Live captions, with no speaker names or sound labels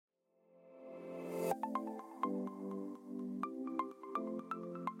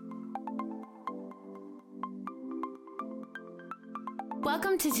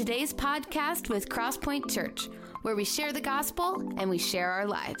Welcome to today's podcast with Crosspoint Church, where we share the gospel and we share our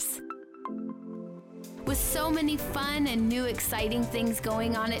lives. With so many fun and new exciting things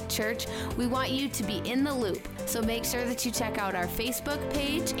going on at church, we want you to be in the loop. So make sure that you check out our Facebook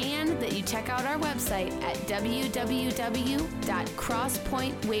page and that you check out our website at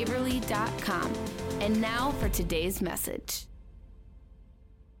www.crosspointwaverly.com. And now for today's message.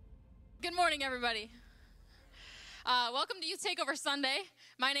 Good morning, everybody. Welcome to Youth Takeover Sunday.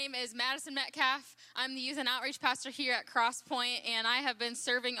 My name is Madison Metcalf. I'm the youth and outreach pastor here at Crosspoint, and I have been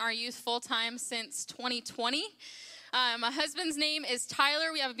serving our youth full-time since 2020. My husband's name is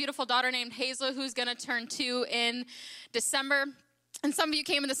Tyler. We have a beautiful daughter named Hazel who's going to turn 2 in December. And some of you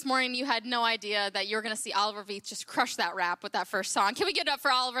came in this morning and you had no idea that you were going to see Oliver Veith just crush that rap with that first song. Can we give it up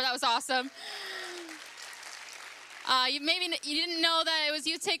for Oliver? That was awesome. You didn't know that it was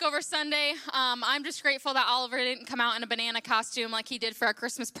Youth Takeover Sunday. I'm just grateful that Oliver didn't come out in a banana costume like he did for our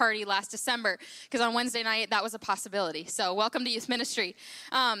Christmas party last December, because on Wednesday night, that was a possibility. So welcome to youth ministry.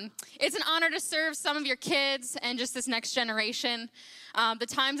 It's an honor to serve some of your kids and just this next generation. The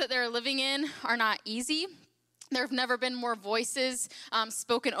times that they're living in are not easy. There have never been more voices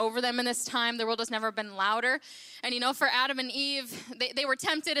spoken over them in this time. The world has never been louder. And, for Adam and Eve, they were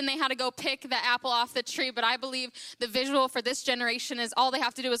tempted and they had to go pick the apple off the tree. But I believe the visual for this generation is all they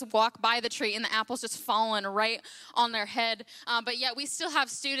have to do is walk by the tree and the apple's just falling right on their head. But yet we still have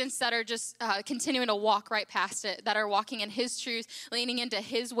students that are just continuing to walk right past it, that are walking in his truth, leaning into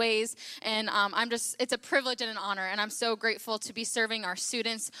his ways. And it's a privilege and an honor. And I'm so grateful to be serving our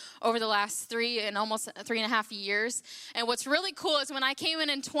students over the last 3 and almost 3.5 years. And what's really cool is when I came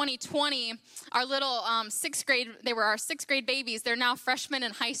in 2020, our little they were our 6th grade babies. They're now freshmen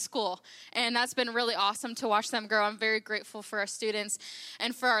in high school. And that's been really awesome to watch them grow. I'm very grateful for our students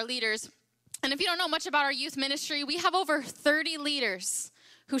and for our leaders. And if you don't know much about our youth ministry, we have over 30 leaders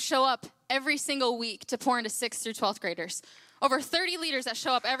who show up every single week to pour into 6th through 12th graders. Over 30 leaders that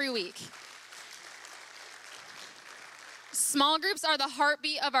show up every week. Small groups are the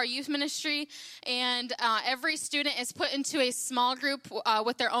heartbeat of our youth ministry, and every student is put into a small group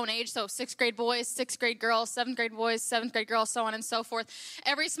with their own age, so 6th grade boys, 6th grade girls, 7th grade boys, 7th grade girls, so on and so forth.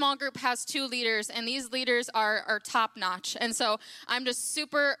 Every small group has 2 leaders, and these leaders are top-notch, and so I'm just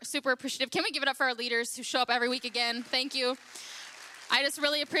super, super appreciative. Can we give it up for our leaders who show up every week again? Thank you. I just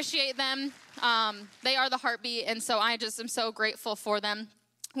really appreciate them. They are the heartbeat, and so I just am so grateful for them.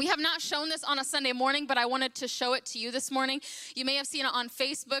 We have not shown this on a Sunday morning, but I wanted to show it to you this morning. You may have seen it on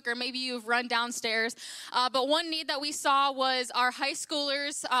Facebook, or maybe you've run downstairs. But one need that we saw was our high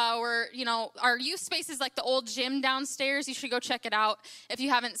schoolers our youth space is like the old gym downstairs. You should go check it out if you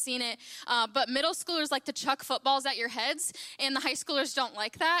haven't seen it. But middle schoolers like to chuck footballs at your heads, and the high schoolers don't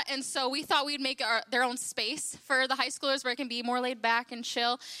like that. And so we thought we'd make their own space for the high schoolers where it can be more laid back and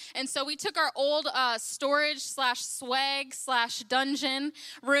chill. And so we took our old storage/swag/dungeon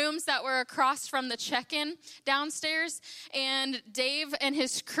rooms that were across from the check-in downstairs, and Dave and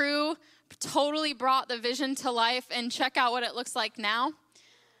his crew totally brought the vision to life, and check out what it looks like now.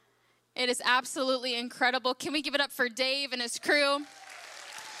 It is absolutely incredible. Can we give it up for Dave and his crew?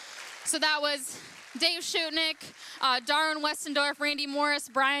 So that was Dave Schutnick, Darwin Westendorf, Randy Morris,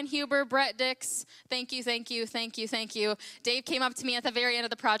 Brian Huber, Brett Dix. Thank you. Dave came up to me at the very end of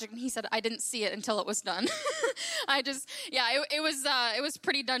the project, and he said, I didn't see it until it was done. It was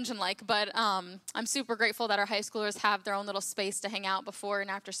pretty dungeon-like, but I'm super grateful that our high schoolers have their own little space to hang out before and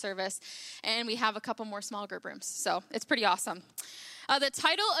after service, and we have a couple more small group rooms, so it's pretty awesome. The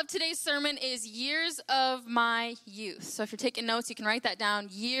title of today's sermon is Years of My Youth. So if you're taking notes, you can write that down,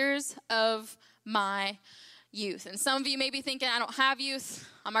 Years of My Youth. And some of you may be thinking, I don't have youth.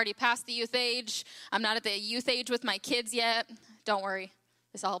 I'm already past the youth age. I'm not at the youth age with my kids yet. Don't worry.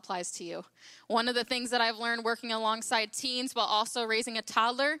 This all applies to you. One of the things that I've learned working alongside teens while also raising a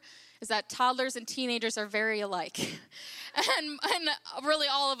toddler is that toddlers and teenagers are very alike. And really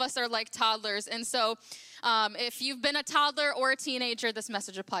all of us are like toddlers. And so if you've been a toddler or a teenager, this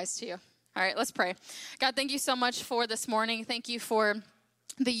message applies to you. All right, let's pray. God, thank you so much for this morning. Thank you for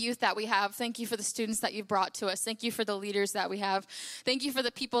the youth that we have. Thank you for the students that you've brought to us. Thank you for the leaders that we have. Thank you for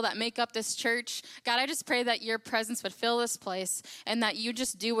the people that make up this church. God, I just pray that your presence would fill this place and that you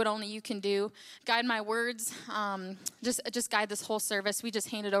just do what only you can do. Guide my words. Just guide this whole service. We just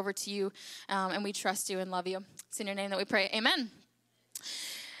hand it over to you, and we trust you and love you. It's in your name that we pray. Amen.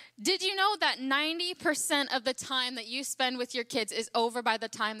 Did you know that 90% of the time that you spend with your kids is over by the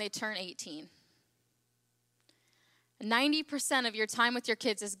time they turn 18? 90% of your time with your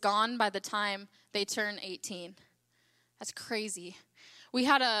kids is gone by the time they turn 18. That's crazy. We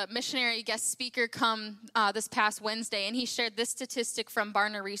had a missionary guest speaker come this past Wednesday, and he shared this statistic from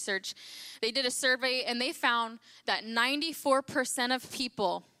Barna Research. They did a survey, and they found that 94% of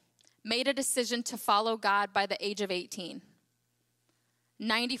people made a decision to follow God by the age of 18.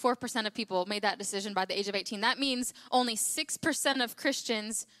 94% of people made that decision by the age of 18. That means only 6% of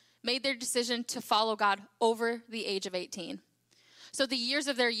Christians made their decision to follow God over the age of 18. So the years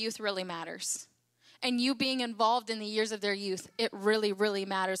of their youth really matters. And you being involved in the years of their youth, it really, really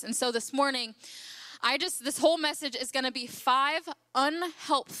matters. And so this morning, this whole message is going to be 5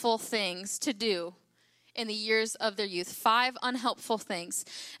 unhelpful things to do in the years of their youth. 5 unhelpful things.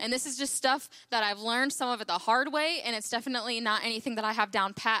 And this is just stuff that I've learned, some of it the hard way, and it's definitely not anything that I have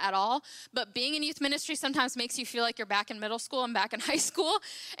down pat at all. But being in youth ministry sometimes makes you feel like you're back in middle school and back in high school.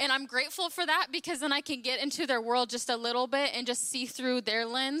 And I'm grateful for that, because then I can get into their world just a little bit and just see through their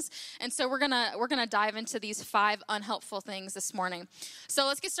lens. And so we're gonna dive into these 5 unhelpful things this morning. So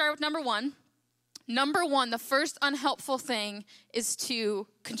let's get started with number 1. Number 1, the first unhelpful thing is to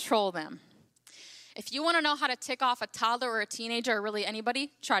control them. If you want to know how to tick off a toddler or a teenager, or really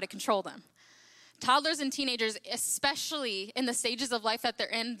anybody, try to control them. Toddlers and teenagers, especially in the stages of life that they're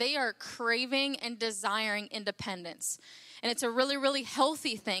in, they are craving and desiring independence. And it's a really, really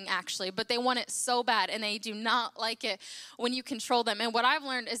healthy thing, actually, but they want it so bad, and they do not like it when you control them. And what I've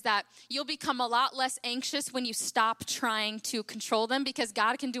learned is that you'll become a lot less anxious when you stop trying to control them, because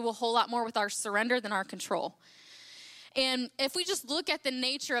God can do a whole lot more with our surrender than our control. And if we just look at the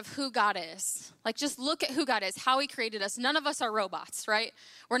nature of who God is, like just look at who God is, how he created us. None of us are robots, right?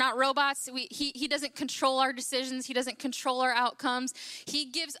 We're not robots. He doesn't control our decisions. He doesn't control our outcomes. He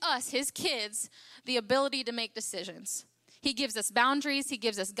gives us, his kids, the ability to make decisions. He gives us boundaries. He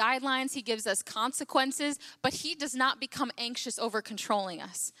gives us guidelines. He gives us consequences, but he does not become anxious over controlling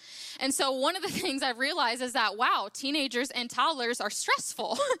us. And so one of the things I've realized is that, wow, teenagers and toddlers are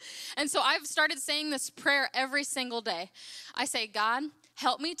stressful. And so I've started saying this prayer every single day. I say, God,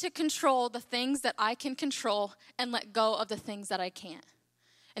 help me to control the things that I can control and let go of the things that I can't.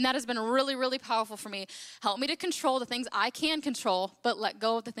 And that has been really, really powerful for me. Help me to control the things I can control, but let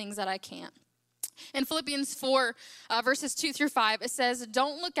go of the things that I can't. In Philippians 4, verses 2 through 5, it says,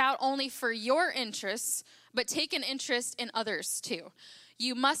 don't look out only for your interests, but take an interest in others too.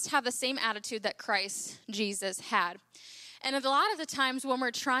 You must have the same attitude that Christ Jesus had. And a lot of the times when we're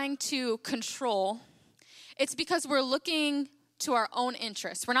trying to control, it's because we're looking to our own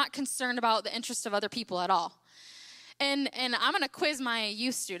interests. We're not concerned about the interests of other people at all. And I'm going to quiz my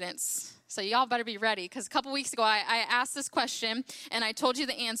youth students. So y'all better be ready, because a couple weeks ago, I asked this question, and I told you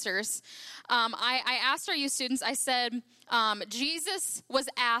the answers. I asked our youth students, I said, Jesus was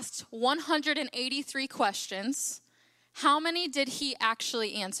asked 183 questions. How many did he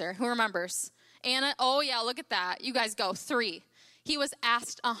actually answer? Who remembers? Anna? Oh, yeah, look at that. You guys go. 3. He was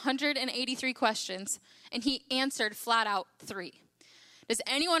asked 183 questions, and he answered flat out 3. Does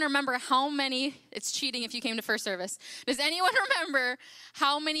anyone remember how many, it's cheating if you came to first service. Does anyone remember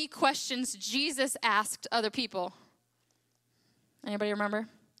how many questions Jesus asked other people? Anybody remember?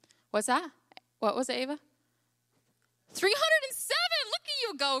 What's that? What was it, Ava? 307. Look at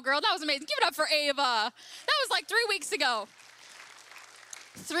you go, girl. That was amazing. Give it up for Ava. That was like 3 weeks ago.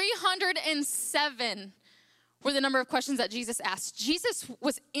 307 were the number of questions that Jesus asked. Jesus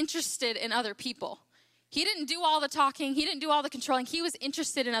was interested in other people. He didn't do all the talking. He didn't do all the controlling. He was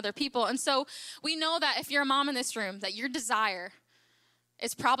interested in other people. And so we know that if you're a mom in this room, that your desire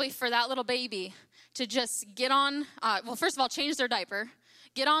is probably for that little baby to just get on, first of all, change their diaper,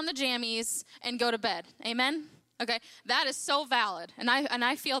 get on the jammies, and go to bed. Amen? Okay, that is so valid. And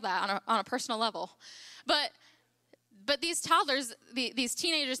I feel that on a personal level. But these toddlers, these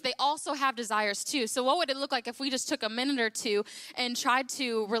teenagers, they also have desires too. So what would it look like if we just took a minute or two and tried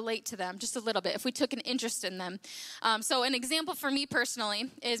to relate to them just a little bit, if we took an interest in them? So an example for me personally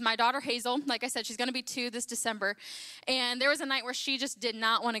is my daughter Hazel. Like I said, she's going to be 2 this December. And there was a night where she just did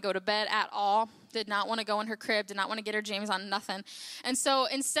not want to go to bed at all, did not want to go in her crib, did not want to get her jammies on, nothing. And so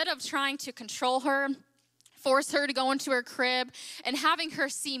instead of trying to control her, force her to go into her crib, and having her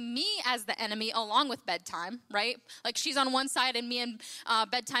see me as the enemy along with bedtime, right? Like she's on one side and me and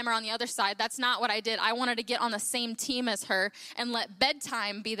bedtime are on the other side. That's not what I did. I wanted to get on the same team as her and let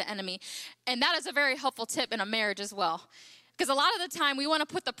bedtime be the enemy. And that is a very helpful tip in a marriage as well. Because a lot of the time we want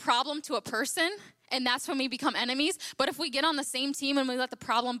to put the problem to a person, and that's when we become enemies. But if we get on the same team and we let the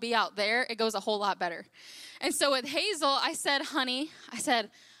problem be out there, it goes a whole lot better. And so with Hazel, I said, honey,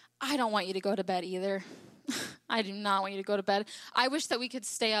 I don't want you to go to bed either. I do not want you to go to bed. I wish that we could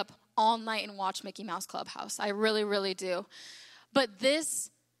stay up all night and watch Mickey Mouse Clubhouse. I really, really do. But this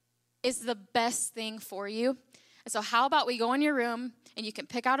is the best thing for you. And so how about we go in your room and you can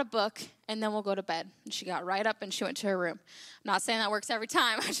pick out a book and then we'll go to bed. And she got right up and she went to her room. I'm not saying that works every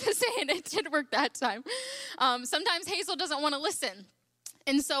time. I'm just saying it did work that time. Sometimes Hazel doesn't want to listen.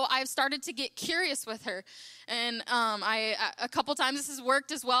 And so I've started to get curious with her. And a couple times this has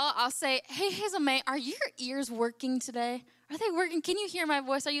worked as well. I'll say, hey, Hazel May, are your ears working today? Are they working? Can you hear my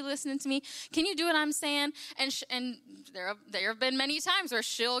voice? Are you listening to me? Can you do what I'm saying? And there have been many times where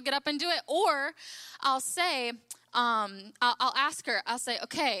she'll get up and do it. Or I'll say, I'll ask her, I'll say,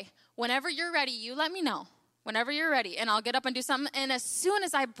 okay, whenever you're ready, you let me know. Whenever you're ready, and I'll get up and do something. And as soon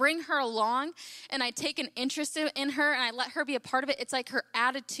as I bring her along and I take an interest in her and I let her be a part of it, it's like her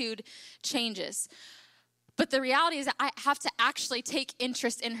attitude changes. But the reality is that I have to actually take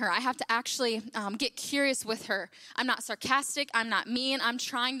interest in her. I have to actually get curious with her. I'm not sarcastic. I'm not mean. I'm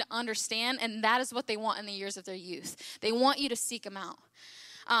trying to understand, and that is what they want in the years of their youth. They want you to seek them out.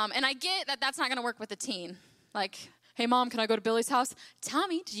 And I get that that's not going to work with a teen. Like, hey, Mom, can I go to Billy's house?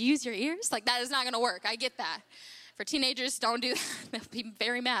 Tommy, did you use your ears? Like, that is not going to work. I get that. For teenagers, don't do that. They'll be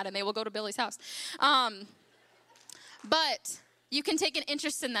very mad, and they will go to Billy's house. But you can take an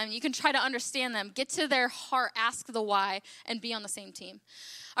interest in them. You can try to understand them. Get to their heart, ask the why, and be on the same team.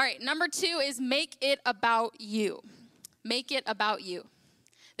 All right, number 2 is make it about you. Make it about you.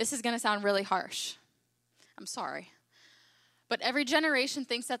 This is going to sound really harsh. I'm sorry. But every generation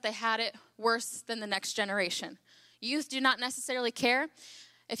thinks that they had it worse than the next generation. Youth do not necessarily care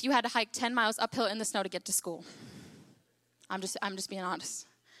if you had to hike 10 miles uphill in the snow to get to school. I'm just being honest.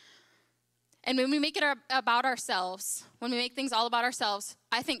 And when we make it about ourselves, when we make things all about ourselves,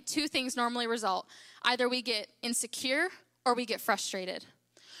 I think 2 things normally result. Either we get insecure or we get frustrated.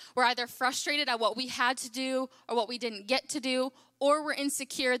 We're either frustrated at what we had to do or what we didn't get to do, or we're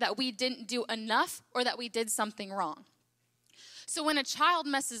insecure that we didn't do enough or that we did something wrong. So when a child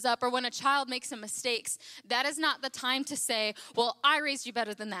messes up or when a child makes some mistakes, that is not the time to say, well, I raised you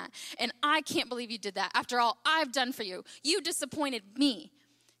better than that, and I can't believe you did that. After all I've done for you, you disappointed me.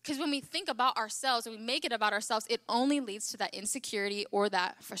 Because when we think about ourselves and we make it about ourselves, it only leads to that insecurity or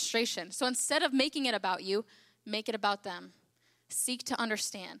that frustration. So instead of making it about you, make it about them. Seek to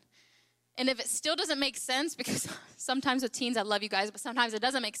understand. And if it still doesn't make sense, because sometimes with teens, I love you guys, but sometimes it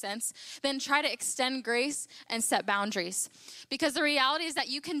doesn't make sense, then try to extend grace and set boundaries. Because the reality is that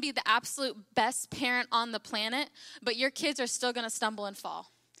you can be the absolute best parent on the planet, but your kids are still going to stumble and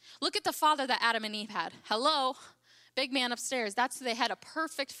fall. Look at the father that Adam and Eve had. Hello? Big man upstairs. That's who they had, a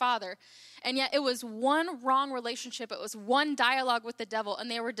perfect father. And yet it was one wrong relationship. It was one dialogue with the devil,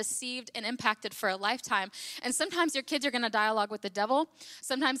 and they were deceived and impacted for a lifetime. And sometimes your kids are going to dialogue with the devil.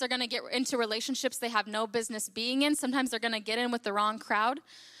 Sometimes they're going to get into relationships they have no business being in. Sometimes they're going to get in with the wrong crowd.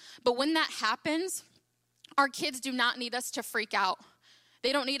 But when that happens, our kids do not need us to freak out.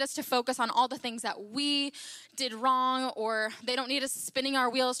 They don't need us to focus on all the things that we did wrong, or they don't need us spinning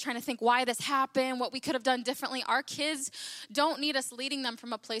our wheels trying to think why this happened, what we could have done differently. Our kids don't need us leading them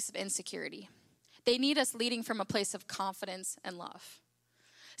from a place of insecurity. They need us leading from a place of confidence and love.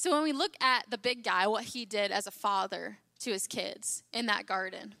 So when we look at the big guy, what he did as a father to his kids in that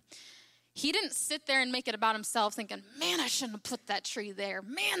garden, he didn't sit there and make it about himself thinking, man, I shouldn't have put that tree there.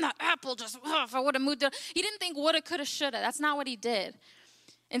 Man, that apple just, if I would have moved it. He didn't think woulda, coulda, shoulda. That's not what he did.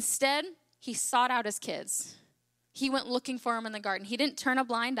 Instead, he sought out his kids. He went looking for them in the garden. He didn't turn a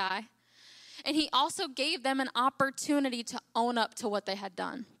blind eye. And he also gave them an opportunity to own up to what they had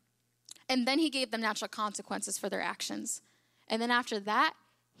done. And then he gave them natural consequences for their actions. And then after that,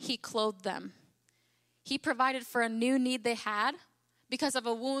 he clothed them. He provided for a new need they had because of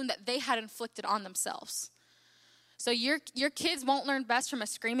a wound that they had inflicted on themselves. So your kids won't learn best from a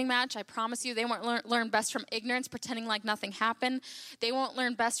screaming match. I promise you, they won't learn best from ignorance, pretending like nothing happened. They won't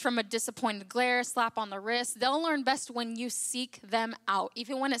learn best from a disappointed glare, slap on the wrist. They'll learn best when you seek them out,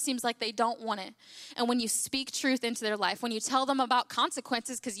 even when it seems like they don't want it. And when you speak truth into their life, when you tell them about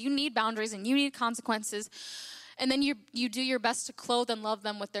consequences, because you need boundaries and you need consequences, and then you do your best to clothe and love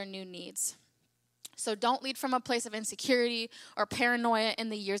them with their new needs. So don't lead from a place of insecurity or paranoia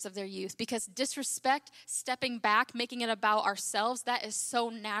in the years of their youth, because disrespect, stepping back, making it about ourselves, that is so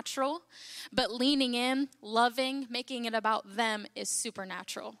natural. But leaning in, loving, making it about them is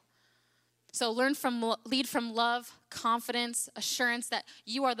supernatural. So lead from love, confidence, assurance that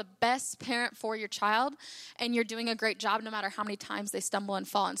you are the best parent for your child and you're doing a great job no matter how many times they stumble and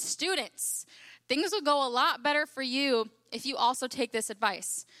fall. And students, things will go a lot better for you if you also take this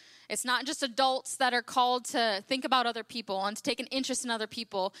advice. It's not just adults that are called to think about other people and to take an interest in other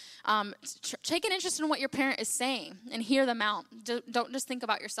people. Take an interest in what your parent is saying and hear them out. Don't just think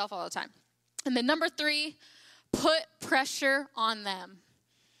about yourself all the time. And then number 3, put pressure on them.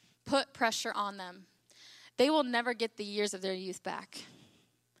 Put pressure on them. they will never get the years of their youth back.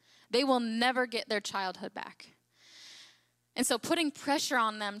 They will never get their childhood back. And so putting pressure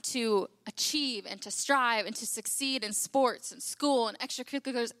on them to achieve and to strive and to succeed in sports and school and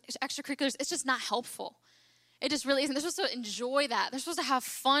extracurriculars, it's just not helpful. It just really isn't. They're supposed to enjoy that. They're supposed to have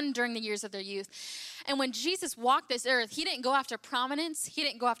fun during the years of their youth. And when Jesus walked this earth, he didn't go after prominence. He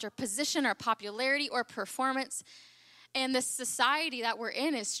didn't go after position or popularity or performance. And the society that we're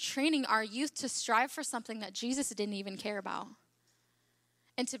in is training our youth to strive for something that Jesus didn't even care about.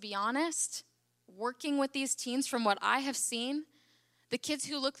 And to be honest, working with these teens, from what I have seen, the kids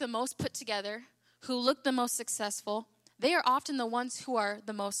who look the most put together, who look the most successful, they are often the ones who are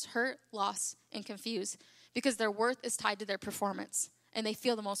the most hurt, lost, and confused because their worth is tied to their performance and they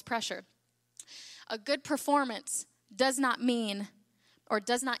feel the most pressure. A good performance does not mean or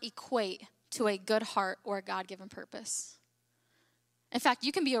does not equate to a good heart or a God-given purpose. In fact,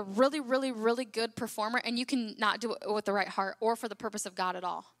 you can be a really, really, really good performer and you can not do it with the right heart or for the purpose of God at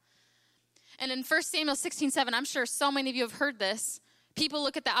all. And in 1 Samuel 16:7, I'm sure so many of you have heard this. People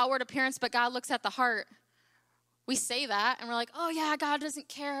look at the outward appearance, but God looks at the heart. We say that, and we're like, oh, yeah, God doesn't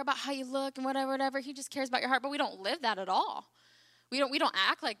care about how you look and whatever. He just cares about your heart. But we don't live that at all. We don't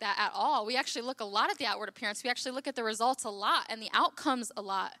act like that at all. We actually look a lot at the outward appearance. We actually look at the results a lot and the outcomes a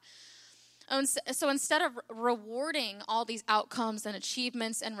lot. And so instead of rewarding all these outcomes and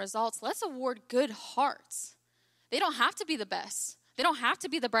achievements and results, let's award good hearts. They don't have to be the best. They don't have to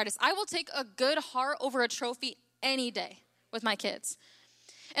be the brightest. I will take a good heart over a trophy any day with my kids.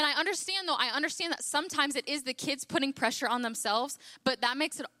 And I understand that sometimes it is the kids putting pressure on themselves, but that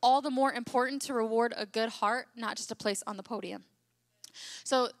makes it all the more important to reward a good heart, not just a place on the podium.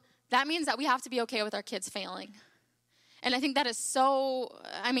 So that means that we have to be okay with our kids failing. And I think that is so,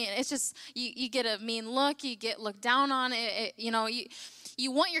 it's just, you get a mean look, you get looked down on,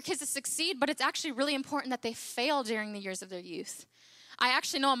 you want your kids to succeed, but it's actually really important that they fail during the years of their youth. I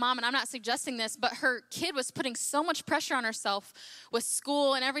actually know a mom, and I'm not suggesting this, but her kid was putting so much pressure on herself with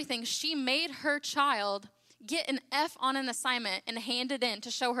school and everything. She made her child get an F on an assignment and hand it in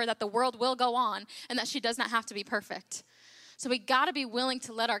to show her that the world will go on and that she does not have to be perfect. So we got to be willing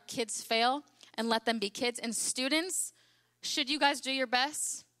to let our kids fail and let them be kids. And students, should you guys do your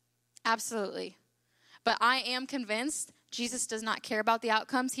best? Absolutely. But I am convinced Jesus does not care about the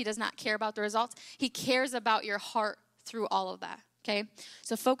outcomes. He does not care about the results. He cares about your heart through all of that. Okay,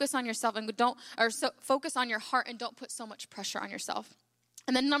 so focus on yourself and focus on your heart and don't put so much pressure on yourself.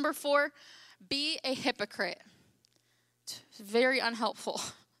 And then number 4, be a hypocrite. It's very unhelpful.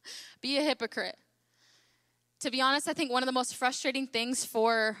 Be a hypocrite. To be honest, I think one of the most frustrating things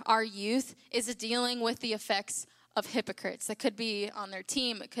for our youth is dealing with the effects of hypocrites. It could be on their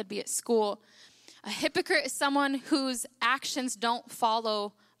team. It could be at school. A hypocrite is someone whose actions don't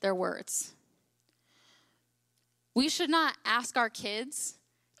follow their words. We should not ask our kids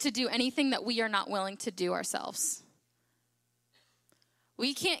to do anything that we are not willing to do ourselves.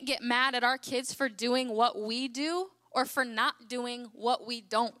 We can't get mad at our kids for doing what we do or for not doing what we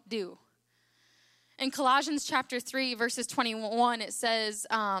don't do. In Colossians chapter 3, verses 21, it says,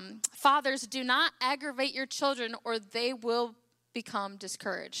 fathers, do not aggravate your children or they will become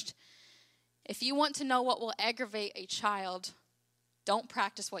discouraged. If you want to know what will aggravate a child, don't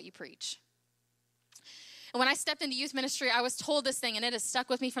practice what you preach. And when I stepped into youth ministry, I was told this thing, and it has stuck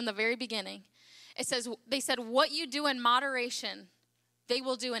with me from the very beginning. They said, what you do in moderation, they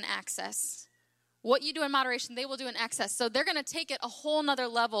will do in excess. What you do in moderation, they will do in excess. So they're going to take it a whole nother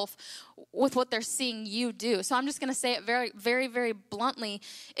level with what they're seeing you do. So I'm just going to say it very, very, very bluntly.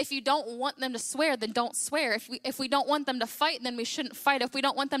 If you don't want them to swear, then don't swear. If we don't want them to fight, then we shouldn't fight. If we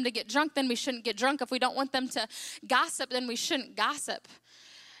don't want them to get drunk, then we shouldn't get drunk. If we don't want them to gossip, then we shouldn't gossip.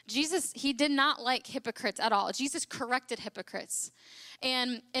 Jesus, he did not like hypocrites at all. Jesus corrected hypocrites.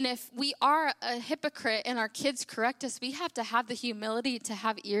 And if we are a hypocrite and our kids correct us, we have to have the humility to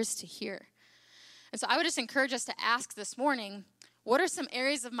have ears to hear. And so I would just encourage us to ask this morning, what are some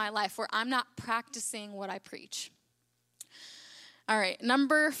areas of my life where I'm not practicing what I preach? All right,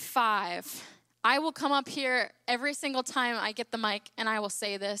 number 5. I will come up here every single time I get the mic and I will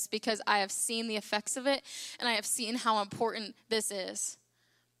say this because I have seen the effects of it and I have seen how important this is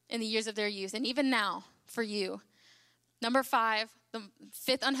in the years of their youth, and even now for you. Number 5, the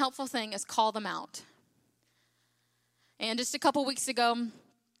 5th unhelpful thing is call them out. And just a couple weeks ago,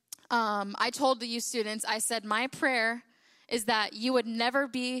 I told the youth students, I said, my prayer is that you would never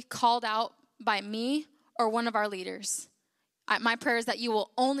be called out by me or one of our leaders. My prayer is that you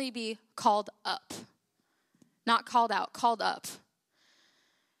will only be called up. Not called out, called up.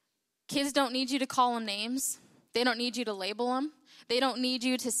 Kids don't need you to call them names. They don't need you to label them. They don't need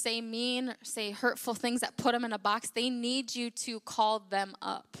you to say mean or say hurtful things that put them in a box. They need you to call them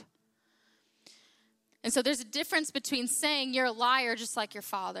up. And so there's a difference between saying you're a liar just like your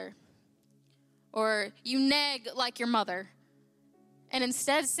father, or you neg like your mother, and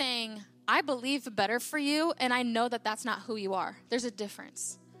instead saying, I believe better for you, and I know that that's not who you are. There's a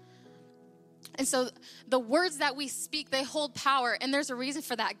difference. And so the words that we speak, they hold power, and there's a reason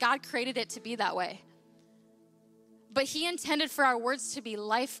for that. God created it to be that way. But he intended for our words to be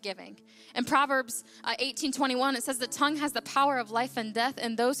life-giving. In Proverbs 18:21, it says, the tongue has the power of life and death,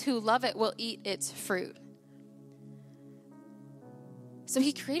 and those who love it will eat its fruit. So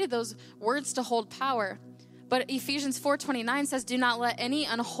he created those words to hold power. But Ephesians 4:29 says, do not let any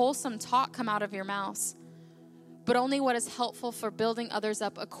unwholesome talk come out of your mouths, but only what is helpful for building others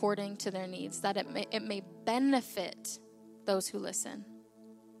up according to their needs, that it may benefit those who listen.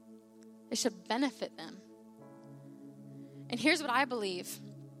 It should benefit them. And here's what I believe.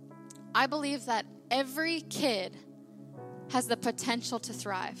 I believe that every kid has the potential to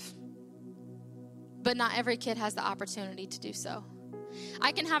thrive, but not every kid has the opportunity to do so.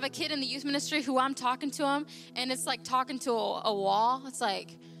 I can have a kid in the youth ministry who I'm talking to him, and it's like talking to a wall. It's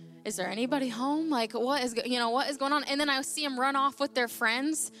like, is there anybody home? Like, what is going on? And then I see them run off with their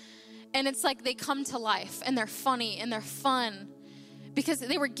friends, and it's like they come to life, and they're funny, and they're fun, because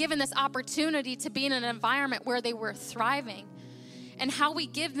they were given this opportunity to be in an environment where they were thriving. And how we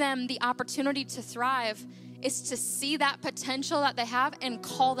give them the opportunity to thrive is to see that potential that they have and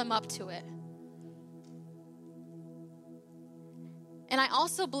call them up to it. And I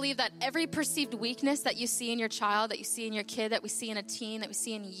also believe that every perceived weakness that you see in your child, that you see in your kid, that we see in a teen, that we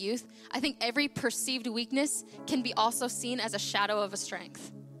see in youth, I think every perceived weakness can be also seen as a shadow of a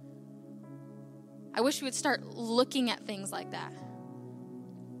strength. I wish we would start looking at things like that.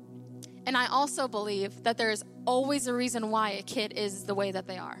 And I also believe that there is always a reason why a kid is the way that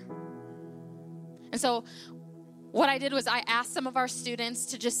they are. And so what I did was I asked some of our students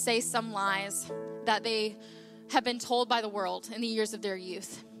to just say some lies that they have been told by the world in the years of their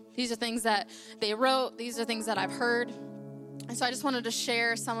youth. These are things that they wrote. These are things that I've heard. And so I just wanted to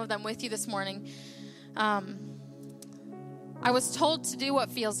share some of them with you this morning. I was told to do what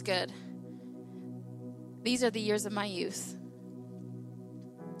feels good. These are the years of my youth.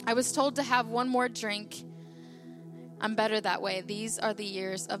 I was told to have one more drink. I'm better that way. These are the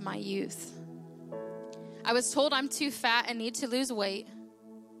years of my youth. I was told I'm too fat and need to lose weight.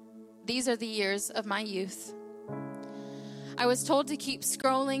 These are the years of my youth. I was told to keep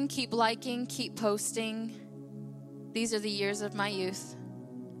scrolling, keep liking, keep posting. These are the years of my youth.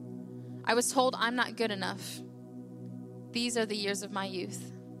 I was told I'm not good enough. These are the years of my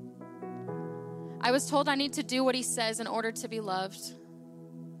youth. I was told I need to do what he says in order to be loved.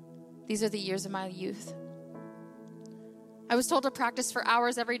 These are the years of my youth. I was told to practice for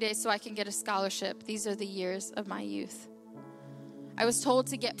hours every day so I can get a scholarship. These are the years of my youth. I was told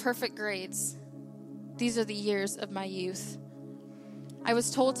to get perfect grades. These are the years of my youth. I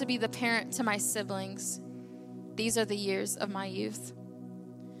was told to be the parent to my siblings. These are the years of my youth.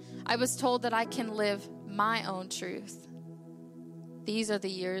 I was told that I can live my own truth. These are the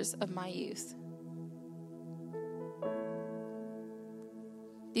years of my youth.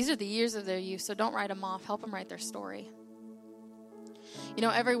 These are the years of their youth, so don't write them off. Help them write their story. You know,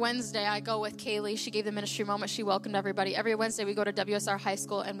 every Wednesday I go with Kaylee. She gave the ministry moment. She welcomed everybody. Every Wednesday we go to WSR High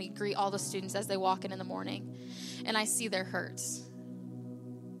School and we greet all the students as they walk in the morning. And I see their hurts.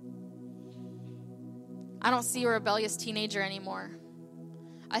 I don't see a rebellious teenager anymore.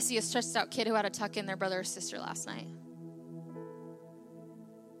 I see a stressed out kid who had to tuck in their brother or sister last night.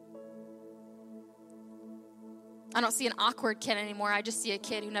 I don't see an awkward kid anymore. I just see a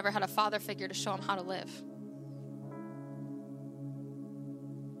kid who never had a father figure to show him how to live.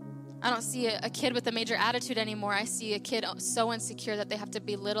 I don't see a kid with a major attitude anymore. I see a kid so insecure that they have to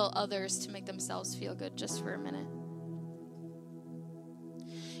belittle others to make themselves feel good just for a minute.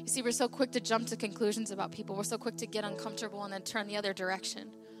 You see, we're so quick to jump to conclusions about people. We're so quick to get uncomfortable and then turn the other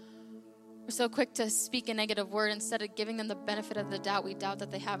direction. We're so quick to speak a negative word. Instead of giving them the benefit of the doubt, we doubt that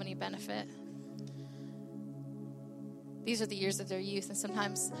they have any benefit. These are the years of their youth, and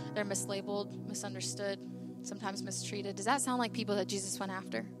sometimes they're mislabeled, misunderstood, sometimes mistreated. Does that sound like people that Jesus went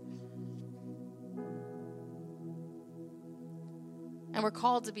after? And we're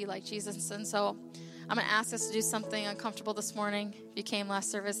called to be like Jesus. And so I'm going to ask us to do something uncomfortable this morning. If you came last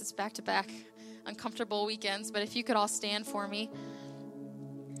service, it's back-to-back uncomfortable weekends. But if you could all stand for me.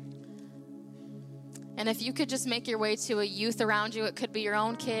 And if you could just make your way to a youth around you, it could be your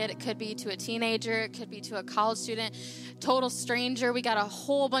own kid, it could be to a teenager, it could be to a college student, total stranger. We got a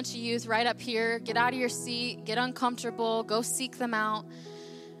whole bunch of youth right up here. Get out of your seat, get uncomfortable, go seek them out.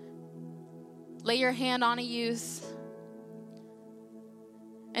 Lay your hand on a youth.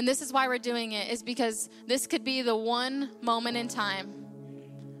 And this is why we're doing it, is because this could be the one moment in time.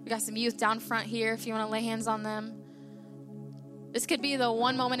 We got some youth down front here if you want to lay hands on them. This could be the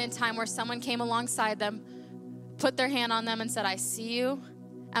one moment in time where someone came alongside them, put their hand on them and said, I see you.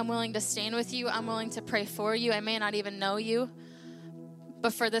 I'm willing to stand with you. I'm willing to pray for you. I may not even know you,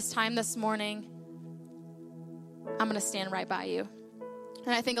 but for this time this morning, I'm going to stand right by you.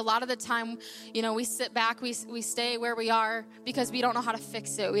 And I think a lot of the time, we sit back, we stay where we are because we don't know how to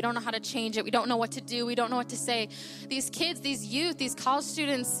fix it. We don't know how to change it. We don't know what to do. We don't know what to say. These kids, these youth, these college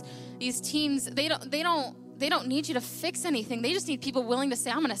students, these teens, they don't need you to fix anything. They just need people willing to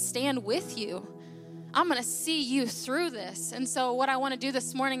say, I'm going to stand with you. I'm going to see you through this. And so what I want to do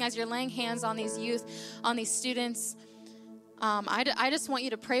this morning as you're laying hands on these youth, on these students, I just want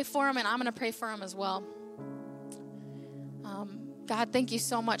you to pray for them, and I'm going to pray for them as well. God, thank you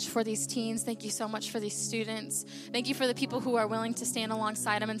so much for these teens. Thank you so much for these students. Thank you for the people who are willing to stand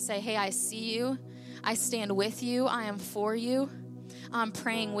alongside them and say, hey, I see you. I stand with you. I am for you. I'm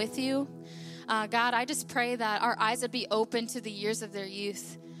praying with you. God, I just pray that our eyes would be open to the years of their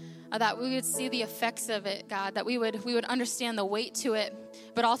youth, that we would see the effects of it, God, that we would understand the weight to it,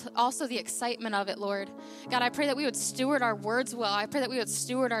 but also the excitement of it, Lord. God, I pray that we would steward our words well. I pray that we would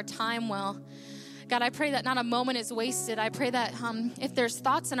steward our time well. God, I pray that not a moment is wasted. I pray that if there's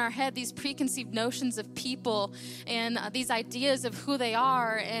thoughts in our head, these preconceived notions of people and these ideas of who they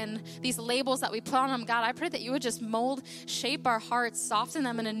are and these labels that we put on them, God, I pray that you would just mold, shape our hearts, soften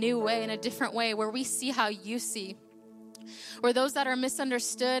them in a new way, in a different way, where we see how you see. Where those that are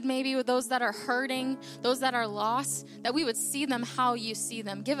misunderstood, maybe with those that are hurting, those that are lost, that we would see them how you see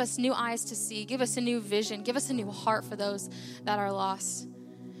them. Give us new eyes to see. Give us a new vision. Give us a new heart for those that are lost.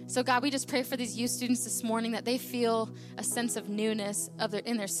 So God, we just pray for these youth students this morning that they feel a sense of newness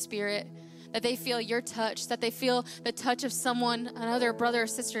in their spirit, that they feel your touch, that they feel the touch of someone, another brother or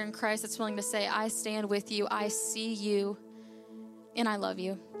sister in Christ that's willing to say, I stand with you, I see you, and I love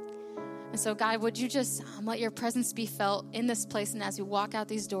you. And so God, would you just let your presence be felt in this place and as we walk out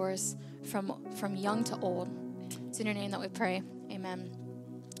these doors from young to old. It's in your name that we pray. Amen.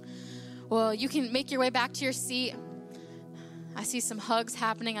 Well, you can make your way back to your seat. I see some hugs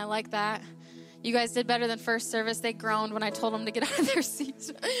happening. I like that. You guys did better than first service. They groaned when I told them to get out of their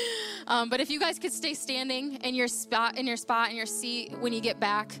seats. But if you guys could stay standing in your spot, in your seat when you get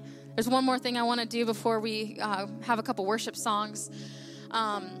back. There's one more thing I want to do before we have a couple worship songs.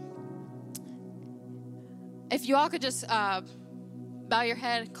 If you all could just bow your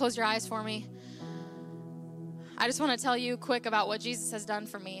head, close your eyes for me. I just want to tell you quick about what Jesus has done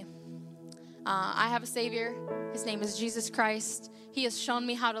for me. I have a Savior. His name is Jesus Christ. He has shown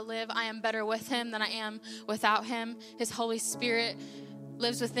me how to live. I am better with him than I am without him. His Holy Spirit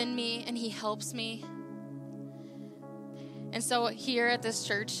lives within me, and he helps me. And so here at this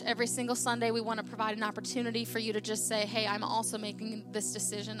church, every single Sunday, we want to provide an opportunity for you to just say, hey, I'm also making this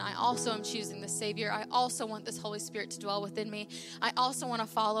decision. I also am choosing the Savior. I also want this Holy Spirit to dwell within me. I also want to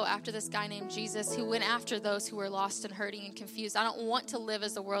follow after this guy named Jesus who went after those who were lost and hurting and confused. I don't want to live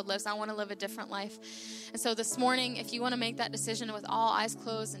as the world lives. I want to live a different life. And so this morning, if you want to make that decision with all eyes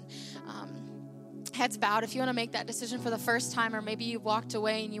closed and heads bowed, if you want to make that decision for the first time, or maybe you walked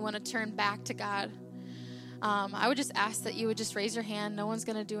away and you want to turn back to God, I would just ask that you would just raise your hand. No one's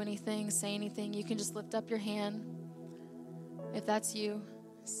going to do anything, say anything. You can just lift up your hand. If that's you,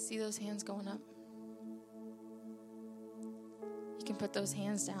 see those hands going up. You can put those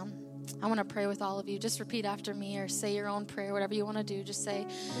hands down. I want to pray with all of you. Just repeat after me or say your own prayer, whatever you want to do. Just say,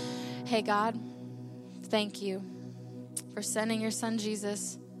 hey, God, thank you for sending your son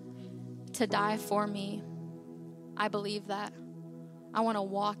Jesus to die for me. I believe that. I want to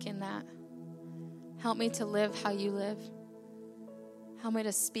walk in that. Help me to live how you live. Help me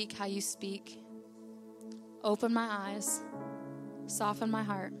to speak how you speak. Open my eyes, soften my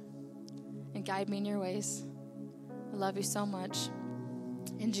heart, and guide me in your ways. I love you so much.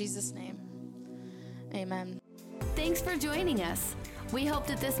 In Jesus' name, amen. Thanks for joining us. We hope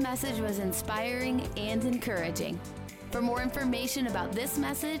that this message was inspiring and encouraging. For more information about this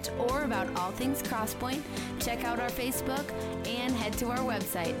message or about all things Crosspoint, check out our Facebook and head to our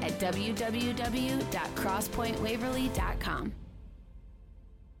website at www.crosspointwaverly.com.